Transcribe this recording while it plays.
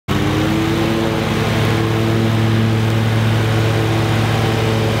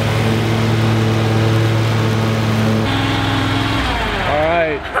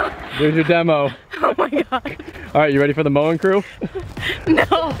There's your demo. Oh my god. All right, you ready for the mowing crew? No.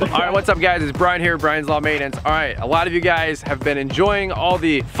 All right, what's up guys? It's Brian here, Brian's Law Maintenance. All right, a lot of you guys have been enjoying all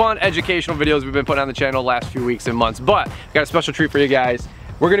the fun educational videos we've been putting on the channel the last few weeks and months, but we got a special treat for you guys.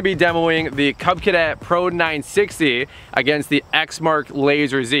 We're gonna be demoing the Cub Cadet Pro 960 against the Exmark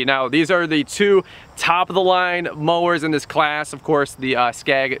Lazer Z. Now, these are the two top of the line mowers in this class. Of course, the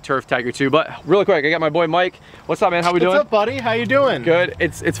Skag Turf Tiger 2. But really quick, I got my boy Mike. What's up, man? How we doing? What's up, buddy? How you doing? Good.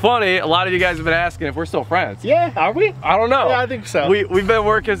 It's funny. A lot of you guys have been asking if we're still friends. Yeah, are we? I don't know. Yeah, I think so. We've been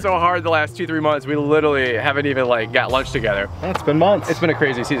working so hard the last 2-3 months. We literally haven't even like got lunch together. It's been months. It's been a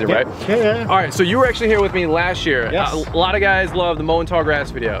crazy season, right? Yeah. All right, so you were actually here with me last year. Yes. A lot of guys love the mowing tall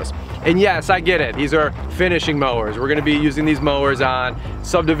grass videos. And yes, I get it. These are finishing mowers. We're gonna be using these mowers on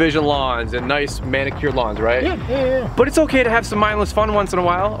subdivision lawns and nice manicured lawns, right? Yeah. But it's okay to have some mindless fun once in a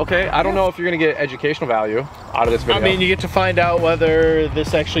while, okay? I don't know if you're gonna get educational value out of this video. I mean, you get to find out whether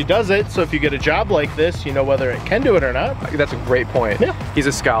this actually does it, so if you get a job like this, you know whether it can do it or not. That's a great point. Yeah. He's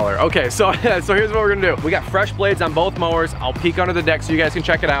a scholar. Okay, so here's what we're gonna do. We got fresh blades on both mowers. I'll peek under the deck so you guys can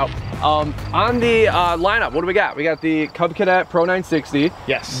check it out. On the lineup, what do we got? We got the Cub Cadet Pro 960.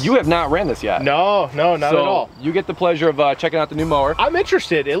 Yes. You have not ran this yet. No, not at all. You get the pleasure of checking out the new mower. I'm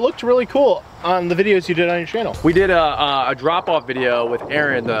interested. It looked really cool on the videos you did on your channel. We did a drop-off video with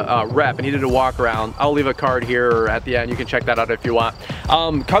Aaron, the rep, and he did a walk around. I'll leave a card here or at the end. You can check that out if you want.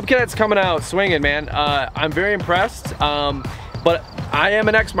 Cub Cadet's coming out swinging, man. I'm very impressed. But I am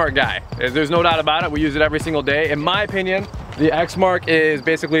an Exmark guy. There's no doubt about it. We use it every single day. In my opinion, the Exmark is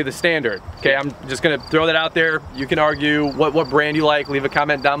basically the standard. Okay, I'm just gonna throw that out there. You can argue what brand you like. Leave a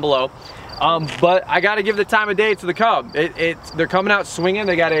comment down below. But I gotta give the time of day to the Cub. They're coming out swinging.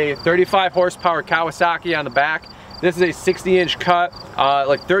 They got a 35 horsepower Kawasaki on the back. This is a 60-inch cut,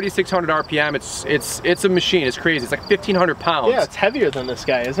 like 3,600 RPM. It's a machine. It's crazy. It's like 1,500 pounds. Yeah, it's heavier than this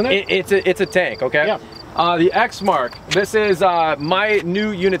guy, isn't it? It's a tank. Okay. Yeah. The Exmark, this is my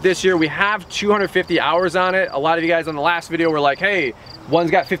new unit this year. We have 250 hours on it. A lot of you guys on the last video were like, hey, one's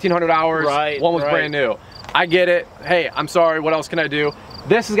got 1,500 hours, one was brand new. I get it. Hey, I'm sorry, what else can I do?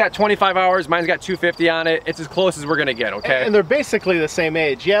 This has got 25 hours, mine's got 250 on it. It's as close as we're gonna get, okay? And they're basically the same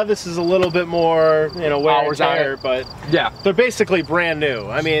age. Yeah, this is a little bit more, you know, wear and tear, but yeah, they're basically brand new.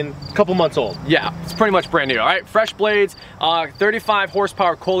 I mean, a couple months old. Yeah, it's pretty much brand new. All right, fresh blades, 35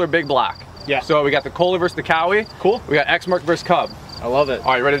 horsepower Kohler big block. Yeah. So we got the Kohler versus the Cowie. Cool. We got Exmark versus Cub. I love it.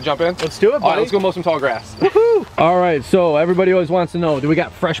 All right, ready to jump in? Let's do it, buddy. All right, let's go mow some tall grass. Woohoo! All right, so everybody always wants to know, do we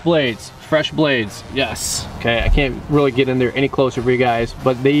got fresh blades? Fresh blades, yes. Okay, I can't really get in there any closer for you guys,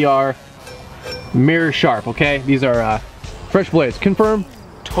 but they are mirror sharp, okay? These are fresh blades, confirm?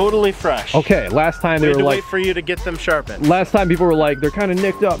 Totally fresh. Okay, last time they were like, wait for you to get them sharpened. last time people were like, they're kind of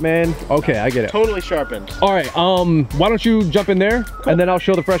nicked up, man. Okay, I get it. Totally sharpened. All right, why don't you jump in there, and then I'll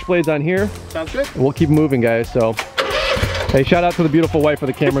show the fresh blades on here. Sounds good. And we'll keep moving, guys, so. Hey, shout out to the beautiful wife of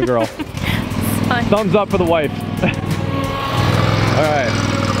the camera girl. Thumbs up for the wife. All right.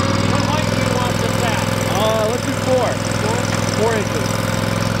 What height do you want this at? Let's do 4 inches.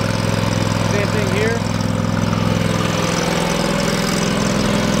 Same thing here.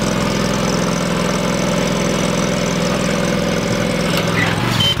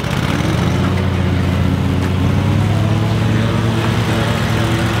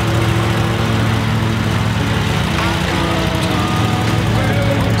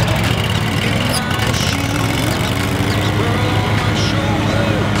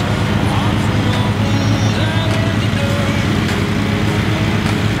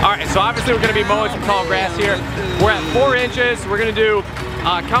 So obviously we're gonna be mowing some tall grass here. We're at 4 inches. We're gonna do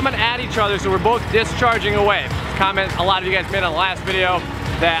coming at each other, so we're both discharging away. Comment a lot of you guys made on the last video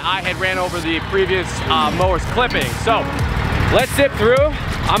that I had ran over the previous mower's clipping. So let's zip through.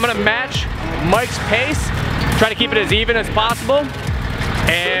 I'm gonna match Mike's pace, try to keep it as even as possible,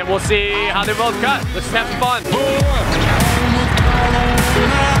 and we'll see how they both cut. Let's just have some fun.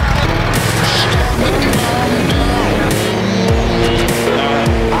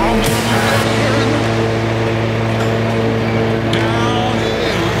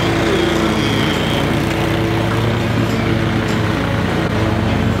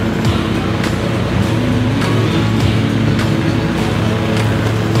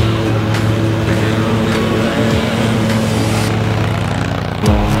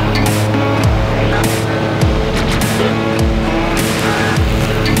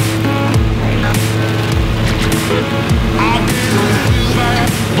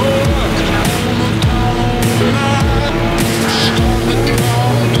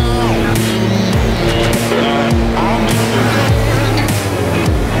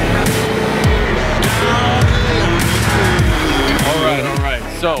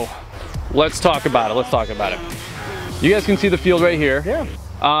 let's talk about it. Let's talk about it. You guys can see the field right here.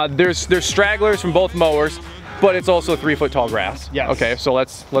 Yeah. There's stragglers from both mowers, but it's also 3 foot tall grass. Yes. Okay, so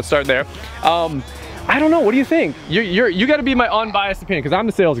let's start there. I don't know. What do you think? You got to be my unbiased opinion because I'm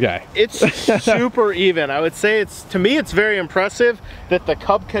the sales guy. It's super even. I would say to me it's very impressive that the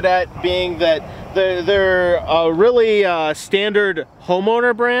Cub Cadet, being that they're a really standard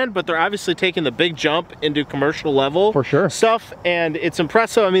homeowner brand, but they're obviously taking the big jump into commercial level For sure. stuff, and it's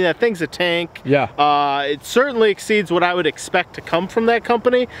impressive. I mean, that thing's a tank. Yeah. It certainly exceeds what I would expect to come from that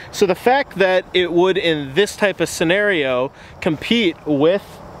company. So the fact that it would, in this type of scenario, compete with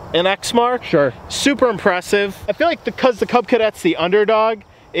an Exmark, Sure. super impressive. I feel like because the Cub Cadet's the underdog,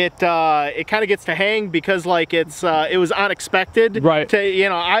 it kind of gets to hang because like it was unexpected. Right.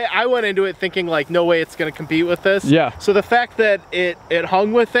 I went into it thinking like no way it's gonna compete with this. Yeah. So the fact that it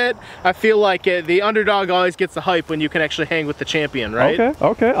hung with it, I feel like the underdog always gets the hype when you can actually hang with the champion, right?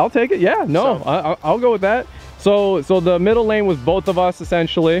 Okay, I'll take it. Yeah, no, So- I'll go with that. So the middle lane was both of us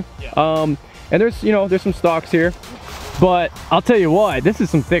essentially. Yeah. And there's some stocks here, but I'll tell you what, this is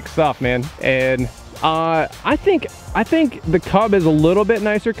some thick stuff, man. And I think the Cub is a little bit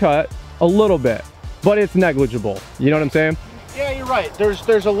nicer cut, a little bit, but it's negligible. You know what I'm saying? Yeah, you're right.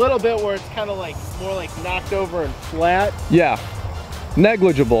 There's a little bit where it's kind of like more like knocked over and flat. Yeah,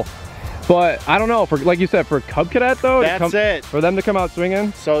 negligible. But I don't know, for like you said, for Cub Cadet though, That's it. for them to come out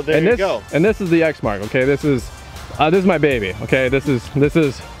swinging. So there you go. And this is the Exmark. Okay, this is my baby. Okay, this is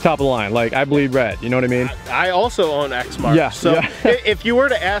top of the line. Like, I bleed red. You know what I mean? I also own Exmark. Yeah, So yeah. if you were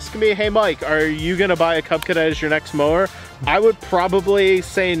to ask me, hey Mike, are you gonna buy a Cub Cadet as your next mower? I would probably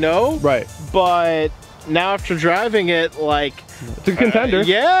say no. Right. But now after driving it, like, It's a contender.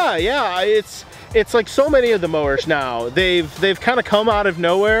 yeah, it's like so many of the mowers now. They've kind of come out of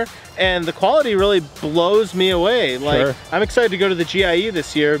nowhere, and the quality really blows me away. Like, Sure. I'm excited to go to the GIE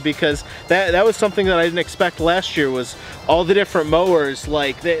this year because that was something that I didn't expect last year, was all the different mowers.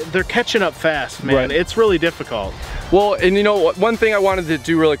 Like, they're catching up fast, man. Right. It's really difficult. Well, and you know, one thing I wanted to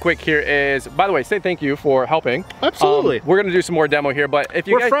do really quick here is, by the way, say thank you for helping. Absolutely. We're gonna do some more demo here, but if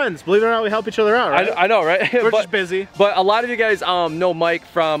you We're guys, friends. Believe it or not, we help each other out, right? I know, right? We're But- just busy. But a lot of you guys know Mike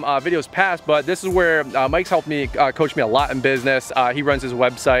from videos past, but this is where Mike's helped me, coach me a lot in business. He runs his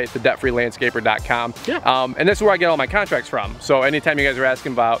website, thedebtfreelandscaper.com. Yeah. And this is where I get all my contracts from. So anytime you guys are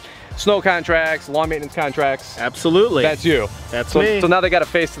asking about snow contracts, lawn maintenance contracts, Absolutely. that's you. That's so, me. So now they got a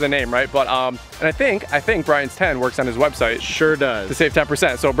face to the name, right? But and I think Brian's 10 works on his website Sure to does. save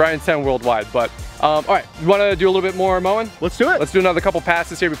 10%. So Brian's 10 worldwide. But all right, you want to do a little bit more mowing? Let's do it. Let's do another couple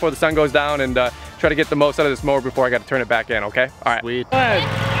passes here before the sun goes down and try to get the most out of this mower before I got to turn it back in, okay? All right. Sweet.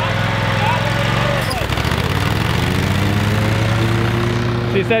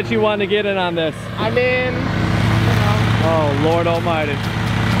 She said she wanted to get in on this. I mean, Oh, Lord almighty. I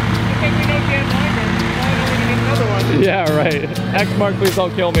think we know Dan Lyman. We're gonna get another one. Yeah, right. Exmark, please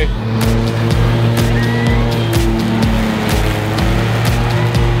don't kill me.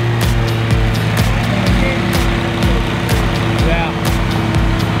 Yeah.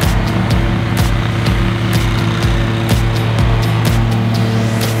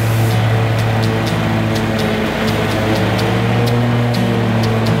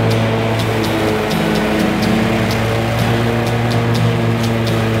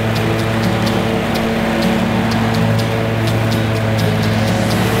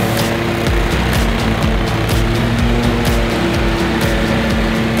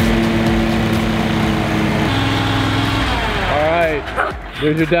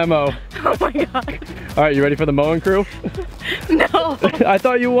 There's your demo. Oh my god. All right, you ready for the mowing crew? No. I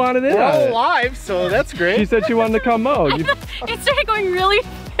thought you wanted it. We're all live, so that's She great. said she wanted to come mow. You- It started going really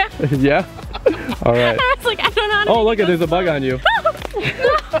fast. yeah? All right. I was like, I don't know how to Oh, make look, it there's a bug on you.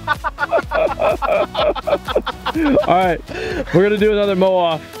 All right, we're gonna do another mow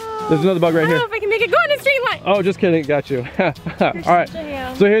off. There's another bug right I don't know here. if I can make it go in a straight line. Oh, just kidding, got you. All right, such a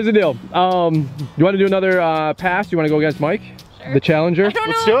ham. so here's the deal. You wanna do another pass? You wanna go against Mike? Sure. The challenger? I don't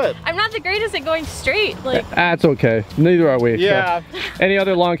Let's know. do it. I'm not the greatest at going straight. Like, That's okay, neither are we. so. Yeah. Any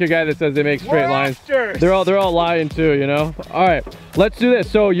other lawn care guy that says they make straight lines, Laughters. they're all lying too, you know? All right, let's do this.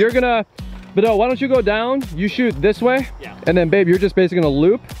 So you're gonna, Badell, why don't you go down, you shoot this way, Yeah. and then babe, you're just basically gonna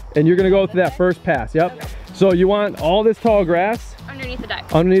loop, and you're gonna go to that first pass, yep. Okay. So you want all this tall grass underneath the deck.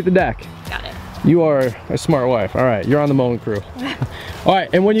 underneath the deck. Got it. You are a smart wife. All right, you're on the mowing crew. All right,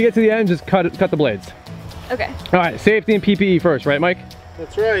 and when you get to the end, just cut the blades. Okay. All right, safety and PPE first, right, Mike?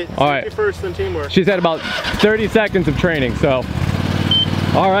 That's right. All Safety right. first, then teamwork. She's had about 30 seconds of training, so.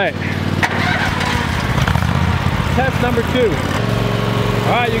 All right. Test number 2.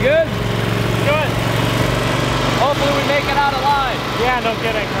 All right, you good? Good. Hopefully we make it out alive. Yeah, no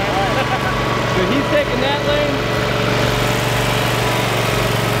kidding, right? So he's taking that lane.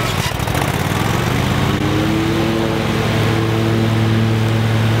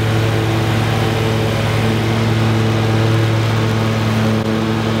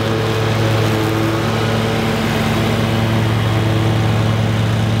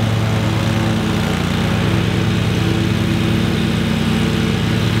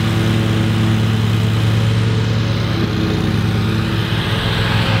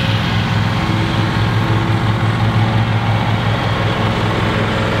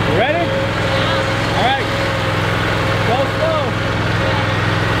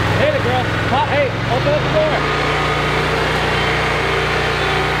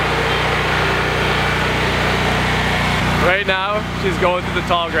 Right now, she's going through the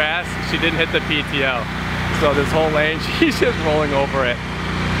tall grass. She didn't hit the PTO. So this whole lane, she's just rolling over it.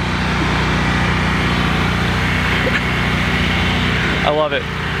 I love it.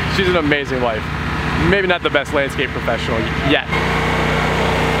 She's an amazing wife. Maybe not the best landscape professional yet.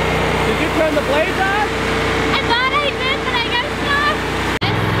 Did you turn the blades on? I thought I did, but I guess not.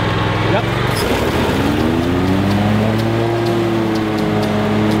 Yep.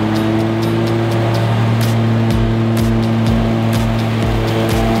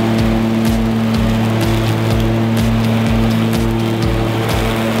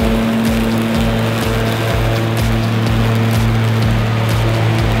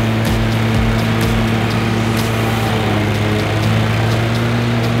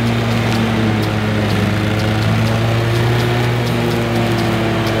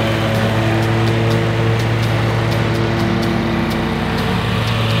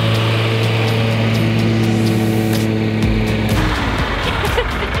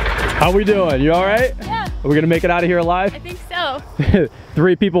 How we doing? You all right? Yeah. Are we gonna make it out of here alive? I think so.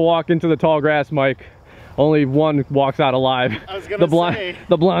 3 people walk into the tall grass, Mike. Only one walks out alive. I was gonna say.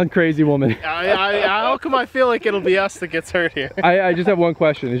 The blonde crazy woman. How come I feel like it'll be us that gets hurt here? I just have one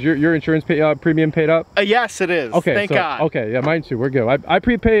question. Is your insurance premium paid up? Yes, it is. Okay, Thank God. Okay, yeah, mine too. We're good. I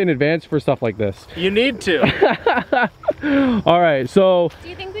prepay in advance for stuff like this. You need to. All right, so. Do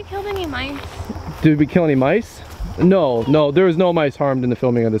you think we killed any mice? Did we kill any mice? No, there was no mice harmed in the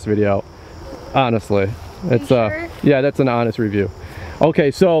filming of this video. Honestly, it's sure? Yeah, that's an honest review.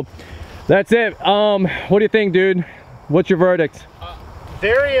 Okay, so that's it. What do you think, dude? What's your verdict?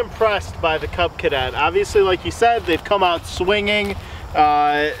 Very impressed by the Cub Cadet. Obviously, like you said, they've come out swinging.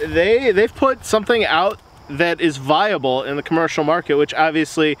 They've put something out that is viable in the commercial market, which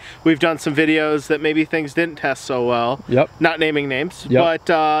obviously we've done some videos that maybe things didn't test so well. Yep. Not naming names, yep.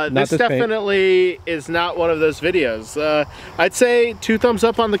 but this definitely is not one of those videos. I'd say 2 thumbs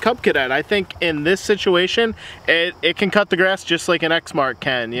up on the Cub Cadet. I think in this situation, it can cut the grass just like an Exmark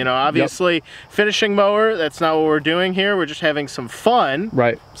can. You know, obviously finishing mower, that's not what we're doing here. We're just having some fun.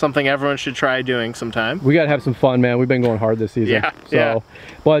 Right. Something everyone should try doing sometime. We gotta have some fun, man. We've been going hard this season. Yeah. So, yeah.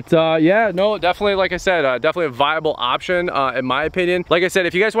 But yeah, No, definitely, like I said, definitely a viable option in my opinion. Like I said,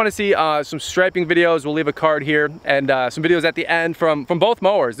 if you guys want to see some striping videos, we'll leave a card here, and some videos at the end from both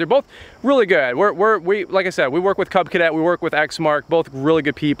mowers. They're both really good. We like I said, we work with Cub Cadet, we work with Exmark, both really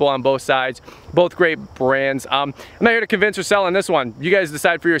good people on both sides, both great brands. I'm not here to convince or sell on this one. You guys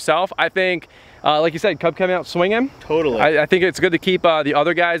decide for yourself. I think like you said, Cub coming out swinging. Totally. I think it's good to keep the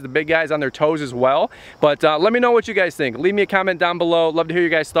other guys, the big guys, on their toes as well. But let me know what you guys think. Leave me a comment down below. Love to hear your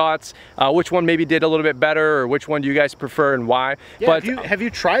guys' thoughts. Which one maybe did a little bit better, or which one do you guys prefer and why? Yeah, but have you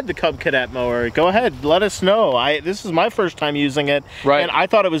tried the Cub Cadet mower? Go ahead, let us know. This is my first time using it, right? And I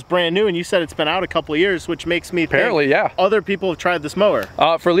thought it was brand new, and you said it's been out a couple of years, which makes me apparently think other people have tried this mower.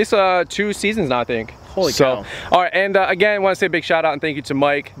 For at least 2 seasons now, I think. Holy cow. All right, and again, I want to say a big shout out and thank you to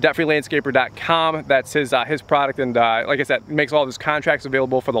Mike, deftfreelandscaper.com. That's his product, and like I said, makes all of his contracts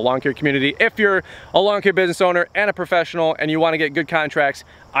available for the lawn care community. If you're a lawn care business owner and a professional and you want to get good contracts,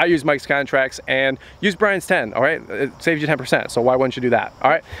 I use Mike's contracts, and use Brian's 10, all right? It saves you 10%, so why wouldn't you do that, all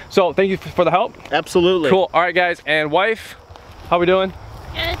right? So thank you for the help. Absolutely. Cool, all right guys, and wife, how we doing?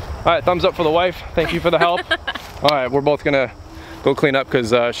 Good. All right, thumbs up for the wife. Thank you for the help. All right, we're both gonna go clean up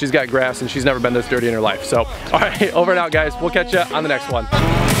because she's got grass and she's never been this dirty in her life. So, all right, over and out, guys. We'll catch you on the next one.